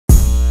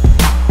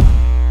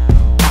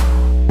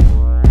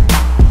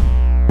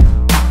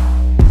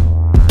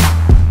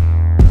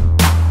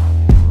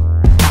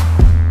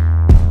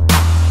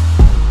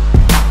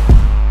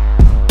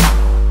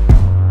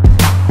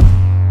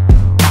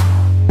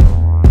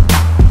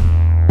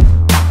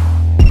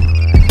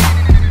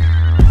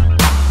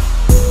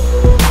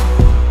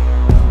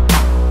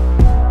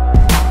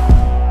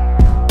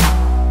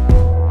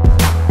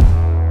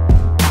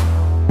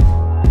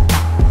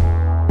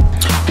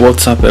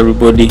What's up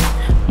everybody,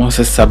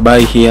 Moses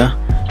Sabai here,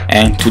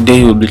 and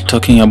today we'll be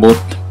talking about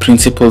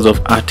principles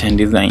of art and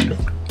design.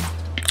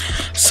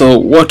 So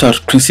what are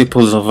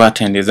principles of art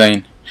and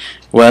design?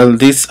 Well,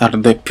 these are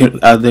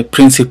the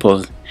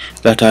principles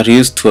that are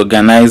used to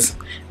organize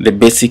the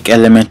basic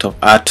element of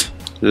art: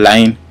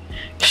 line,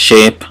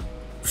 shape,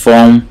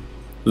 form,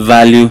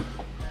 value,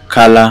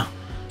 color,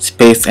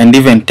 space, and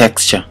even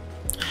texture.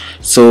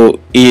 So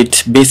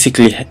it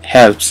basically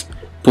helps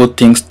put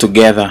things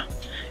together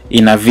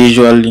in a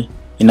visually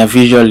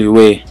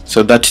way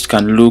so that it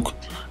can look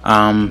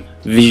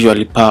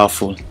visually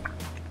powerful.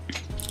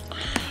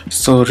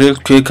 So real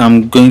quick,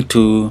 I'm going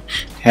to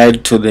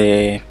head straight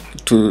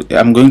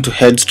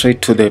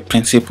to the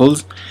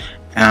principles.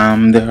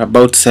 There are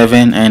about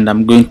 7 and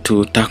I'm going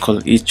to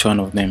tackle each one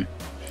of them.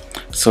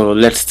 So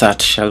let's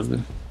start, shall we?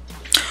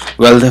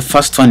 Well, the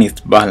first one is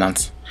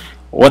balance.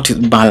 What is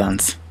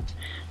balance?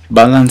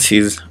 Balance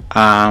is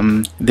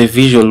the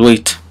visual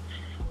weight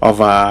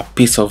of a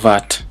piece of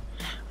art,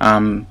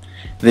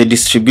 the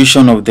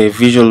distribution of the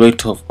visual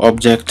weight of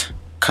object,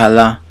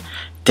 color,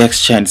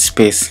 texture, and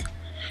space.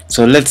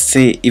 So let's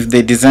say if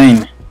the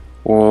design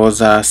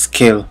was a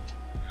scale,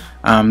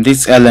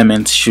 these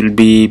elements should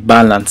be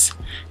balanced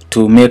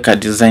to make a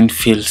design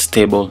feel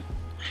stable.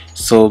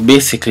 So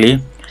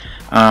basically,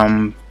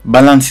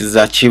 balance is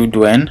achieved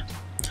when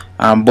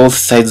both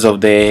sides of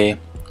the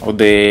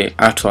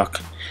artwork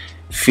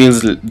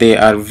feels they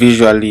are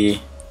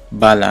visually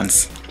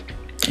balanced.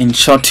 In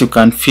short, you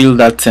can feel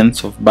that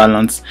sense of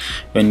balance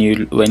when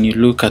you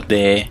look at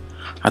the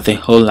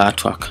whole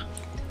artwork.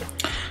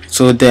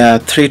 So there are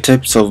 3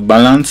 types of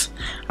balance.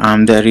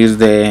 There is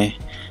the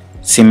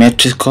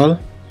symmetrical,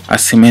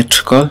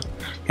 asymmetrical,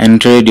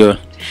 and radial.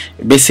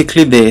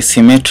 Basically, the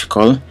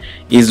symmetrical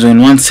is when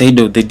one side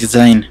of the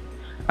design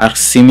are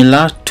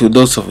similar to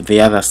those of the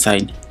other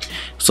side.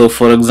 So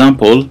for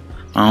example,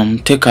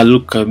 take a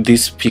look at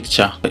this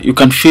picture. You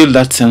can feel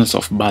that sense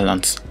of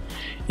balance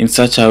in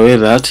such a way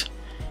that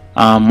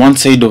one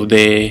side of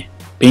the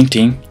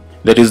painting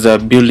there is a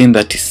building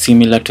that is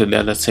similar to the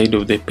other side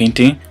of the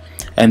painting,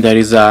 and there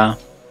is a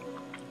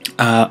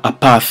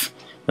path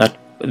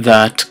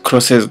that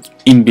crosses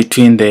in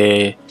between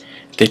the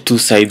 2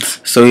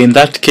 sides. So in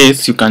that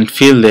case, you can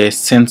feel the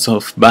sense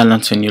of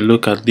balance when you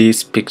look at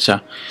this picture,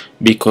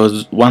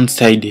 because one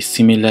side is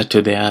similar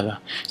to the other.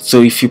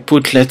 So if you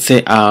put, let's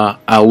say,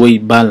 a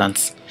weight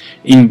balance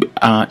in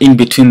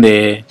between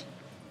the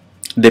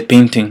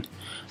painting,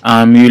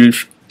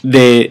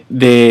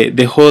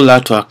 the whole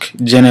artwork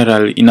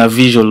generally, in a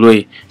visual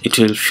way, it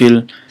will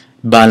feel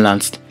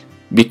balanced,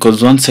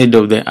 because one side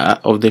of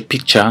the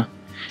picture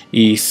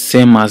is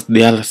same as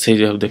the other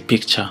side of the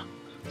picture.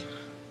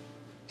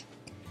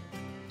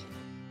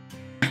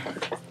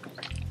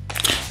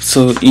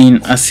 So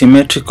in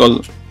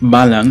asymmetrical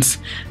balance,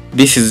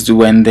 this is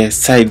when the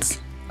sides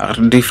are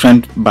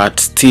different but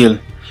still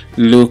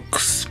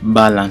looks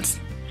balanced.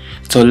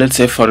 So let's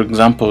say, for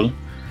example,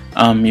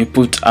 you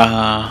put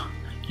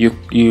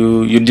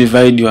you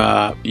divide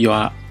your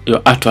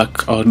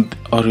artwork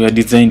or your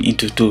design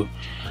into 2.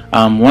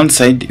 One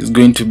side is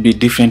going to be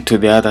different to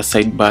the other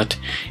side, but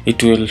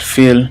it will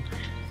still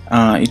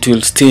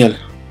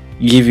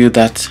give you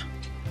that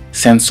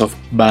sense of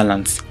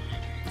balance.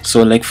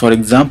 So like, for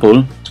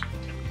example,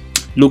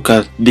 look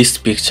at this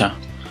picture.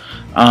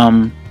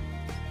 One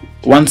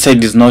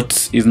side is not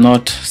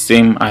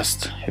same as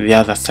the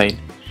other side,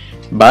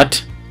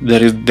 but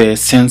there is the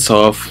sense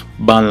of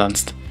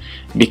balance,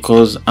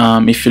 because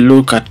if you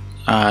look at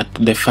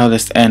the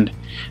farthest end,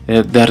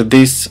 there are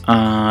these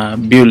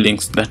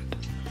buildings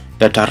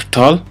that are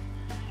tall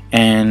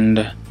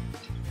and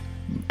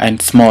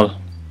small,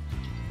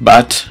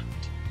 but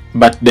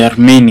there are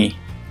many,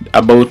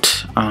 about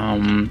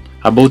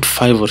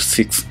 5 or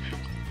 6.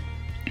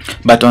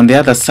 But on the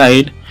other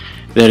side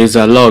there is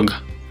a log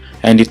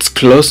and it's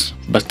close,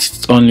 but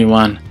it's only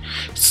one.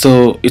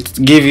 So it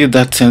gives you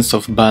that sense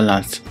of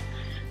balance,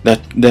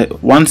 that the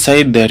one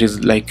side there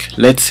is, like,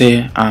 let's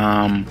say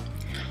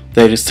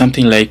there is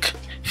something like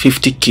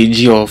 50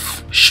 kg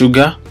of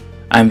sugar,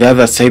 and the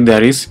other side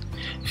there is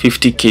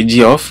 50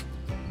 kg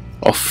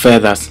of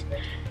feathers.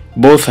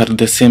 Both are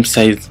the same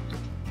size,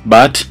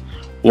 but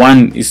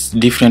one is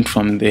different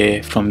from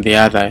the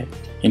other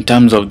in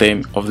terms of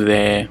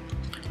the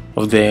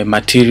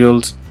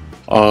materials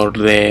or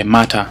the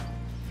matter.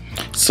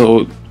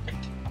 So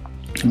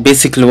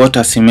basically, what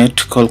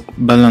asymmetrical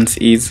balance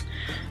is,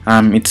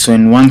 it's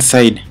when one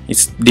side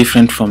is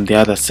different from the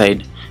other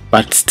side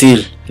but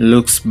still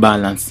looks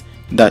balanced.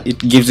 That it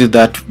gives you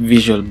that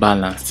visual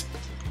balance.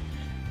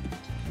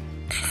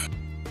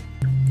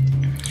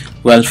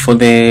 Well, for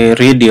the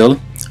radial,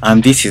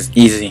 this is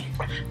easy.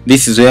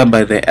 This is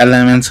whereby the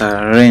elements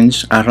are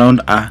arranged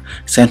around a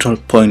central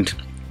point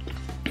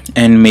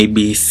and may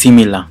be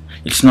similar.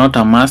 It's not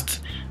a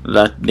must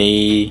that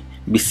they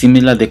be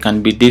similar, they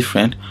can be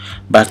different,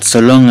 but so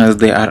long as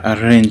they are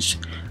arranged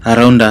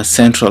around a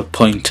central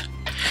point.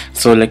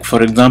 So like,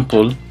 for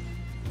example,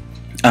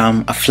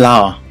 a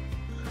flower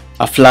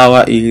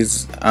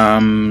is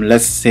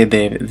let's say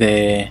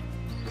the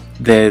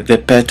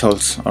the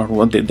petals, or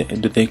what do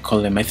they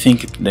call them? I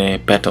think it's the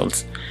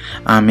petals.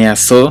 Yeah,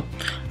 so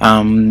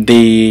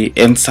they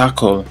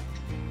encircle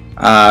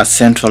a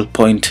central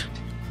point.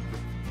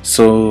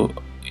 So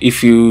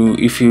if you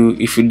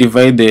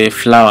divide the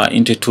flower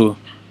into two,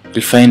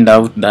 you'll find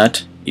out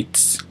that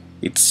it's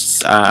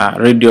a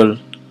radial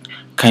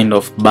kind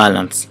of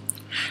balance.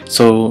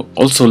 So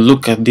also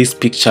look at this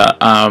picture.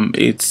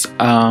 It's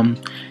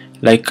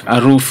like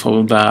a roof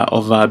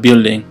of a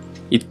building.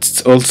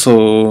 It's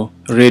also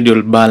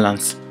radial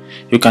balance.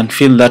 You can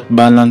feel that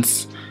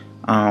balance.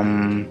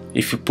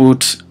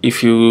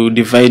 If you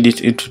divide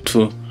it into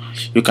two,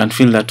 you can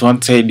feel that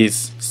one side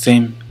is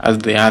same as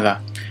the other.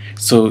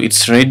 So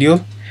it's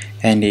radial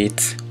and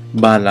it's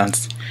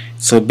balanced.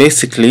 So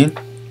basically,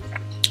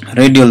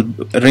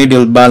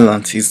 radial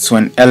balance is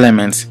when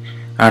elements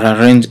are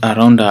arranged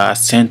around a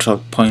central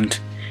point,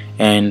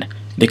 and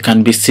they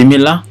can be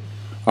similar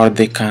or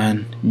they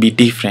can be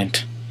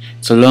different,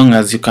 so long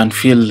as you can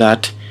feel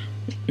that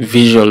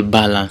visual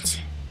balance.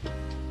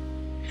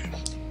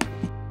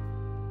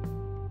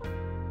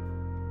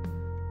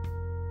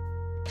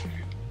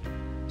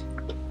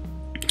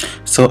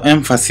 So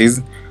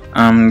emphasis,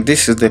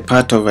 this is the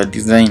part of a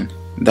design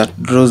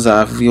that draws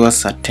our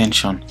viewer's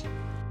attention.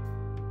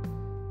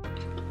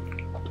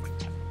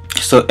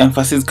 So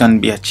emphasis can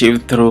be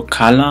achieved through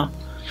color,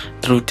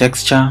 through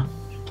texture,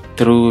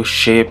 through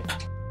shape.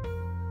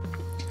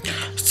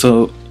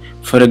 So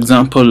for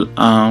example,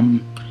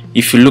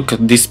 if you look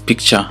at this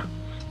picture,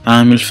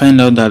 you'll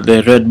find out that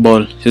the red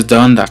ball is the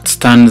one that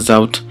stands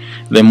out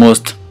the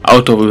most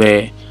out of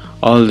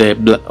all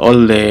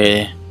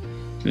the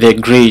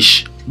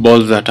grayish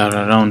balls that are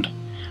around.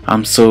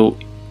 So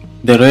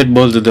the red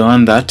ball is the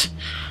one that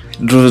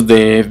draws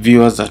the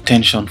viewer's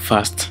attention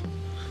first.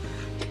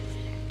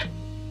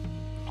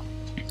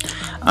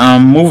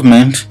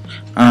 Movement,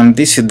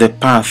 this is the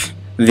path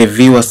the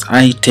viewer's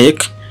eye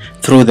take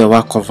through the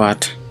work of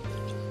art,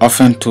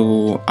 often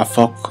to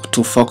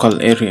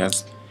focal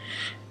areas.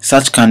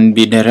 Such can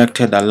be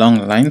directed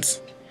along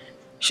lines,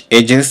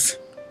 edges,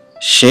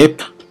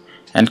 shape,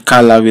 and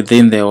color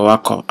within the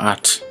work of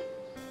art.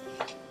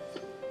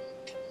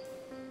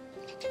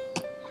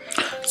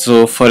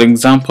 So for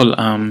example,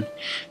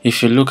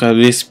 if you look at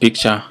this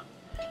picture,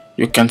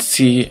 you can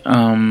see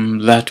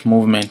that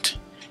movement,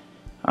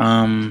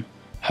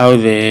 how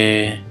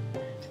the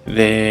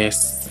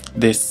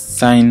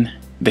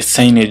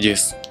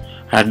signages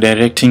are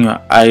directing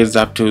your eyes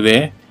up to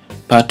the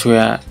part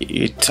where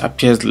it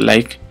appears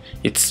like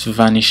it's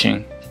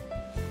vanishing.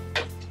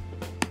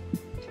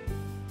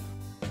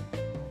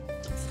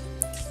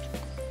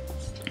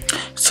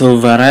 So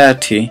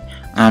variety,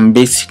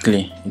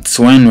 basically it's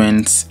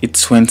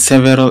when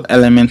several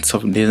elements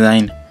of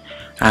design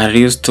are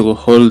used to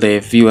hold the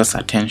viewer's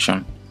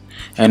attention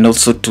and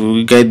also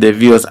to guide the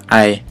viewer's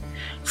eye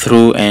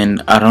through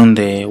and around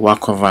the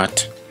work of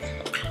art.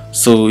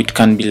 So it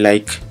can be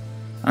like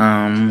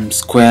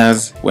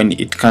squares, when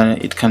it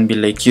can be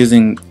like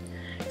using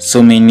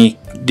so many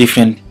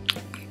different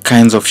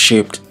kinds of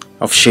shapes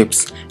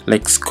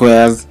like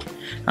squares,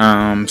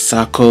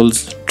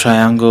 circles,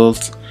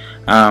 triangles,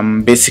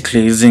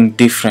 basically using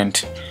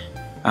different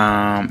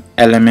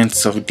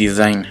elements of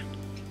design.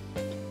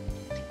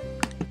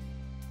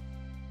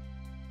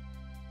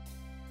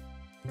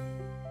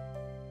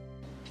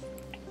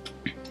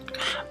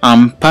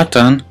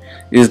 Pattern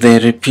is the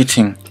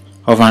repeating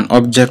of an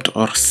object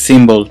or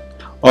symbol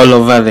all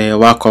over the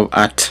work of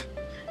art.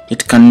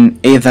 It can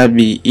either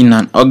be in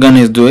an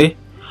organized way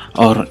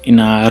or in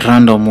a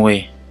random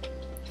way.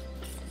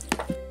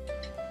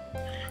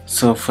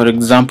 So for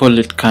example,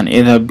 it can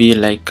either be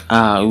like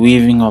a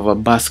weaving of a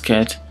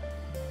basket,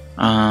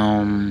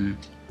 a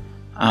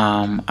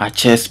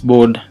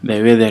chessboard,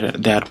 the way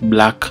they are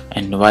black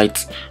and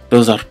white.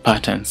 Those are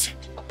patterns.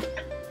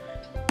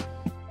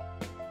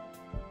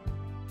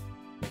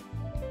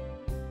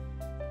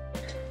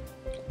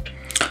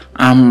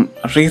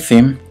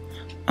 Rhythm,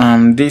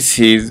 this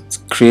is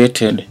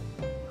created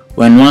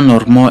when one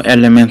or more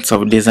elements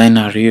of design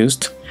are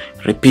used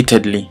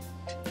repeatedly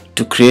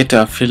to create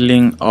a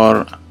feeling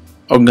or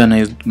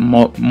organized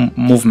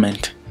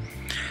movement.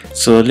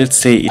 So let's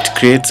say it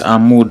creates a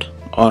mood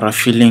or a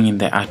feeling in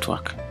the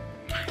artwork.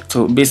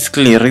 So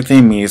basically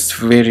rhythm is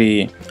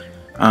very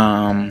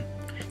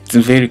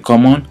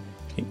common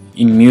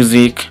in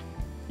music,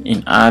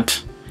 in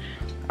art.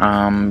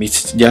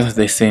 It's just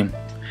the same.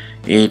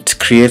 It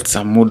creates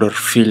a mood or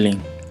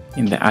feeling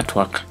in the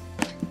artwork.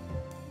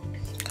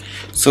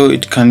 So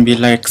it can be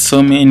like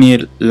so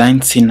many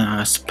lines in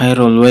a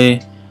spiral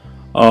way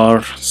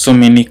or so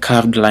many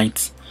curved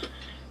lines,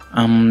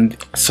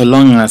 so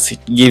long as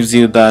it gives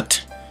you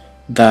that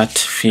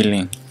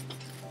feeling.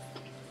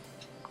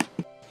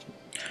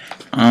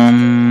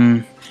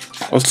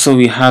 Also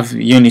we have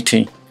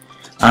unity.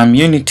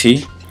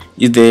 Unity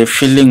is the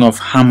feeling of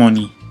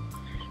harmony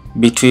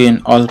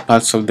between all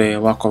parts of the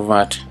work of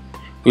art,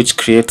 which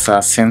creates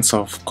a sense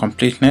of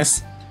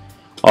completeness.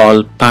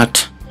 All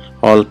parts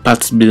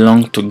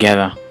belong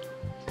together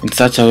in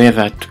such a way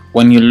that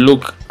when you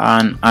look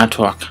at an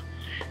artwork,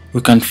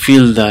 we can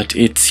feel that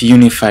it's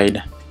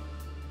unified.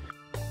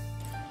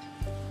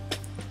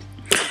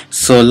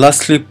 So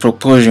lastly,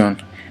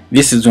 proportion.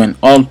 This is when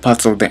all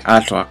parts of the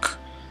artwork,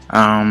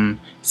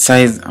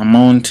 size,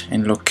 amount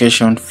and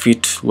location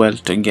fit well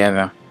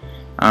together.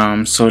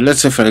 So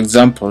let's say, for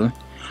example,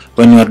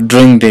 when you are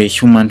drawing the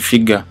human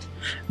figure,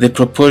 the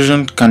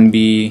proportion can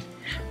be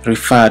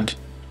referred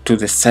to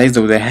the size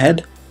of the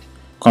head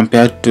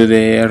compared to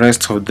the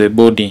rest of the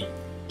body.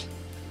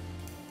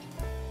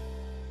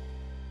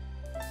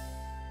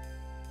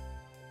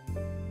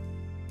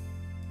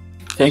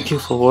 Thank you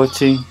for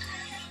watching.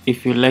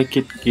 If you like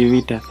it, give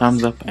it a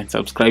thumbs up and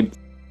subscribe.